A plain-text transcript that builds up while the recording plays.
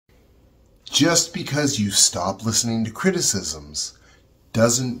Just because you stop listening to criticisms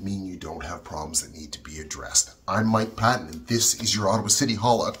doesn't mean you don't have problems that need to be addressed. I'm Mike Patton, and this is your Ottawa City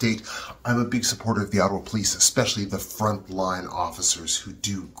Hall update. I'm a big supporter of the Ottawa Police, especially the frontline officers who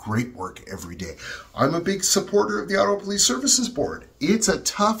do great work every day. I'm a big supporter of the Ottawa Police Services Board. It's a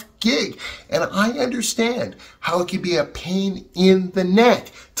tough gig, and I understand how it can be a pain in the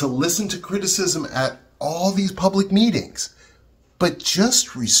neck to listen to criticism at all these public meetings. But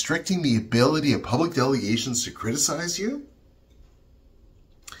just restricting the ability of public delegations to criticize you?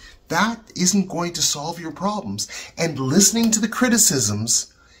 That isn't going to solve your problems. And listening to the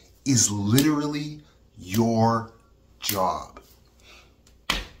criticisms is literally your job.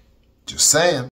 Just saying.